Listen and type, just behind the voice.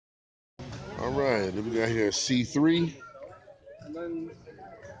right, then we got here a C3.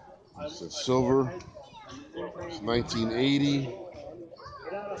 It's a silver. It's 1980.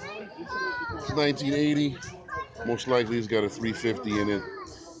 It's 1980. Most likely it's got a 350 in it.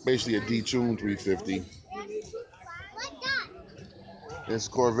 Basically a detuned 350. It's a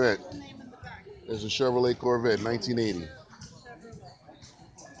Corvette. It's a Chevrolet Corvette, 1980.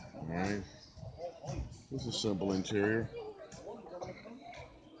 All right. This is a simple interior.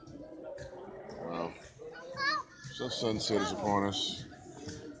 Wow. So sunset is upon us.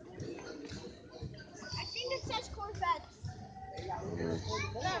 I think it says Corvette. Yes.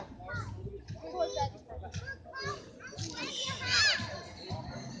 Corvette.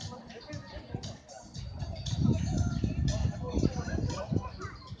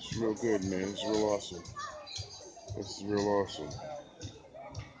 It's real good, man. It's real awesome. This is real awesome.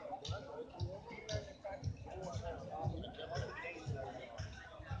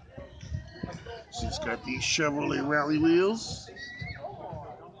 So it's got these Chevrolet rally wheels.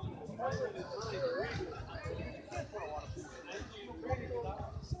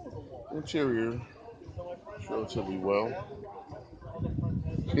 Interior, relatively well.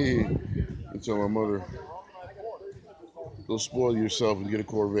 I tell my mother, go spoil yourself and get a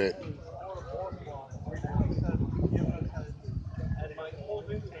Corvette.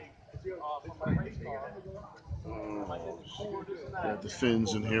 Got the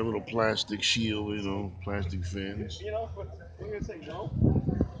fins in here, little plastic shield, plastic fins.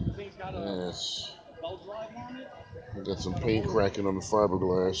 Yes. Got some paint cracking on the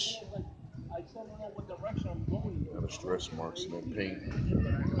fiberglass. Got a stress marks in that paint.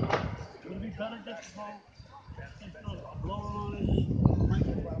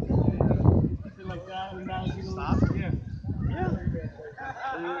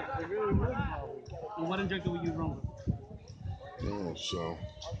 What injector would you run with? Yeah, so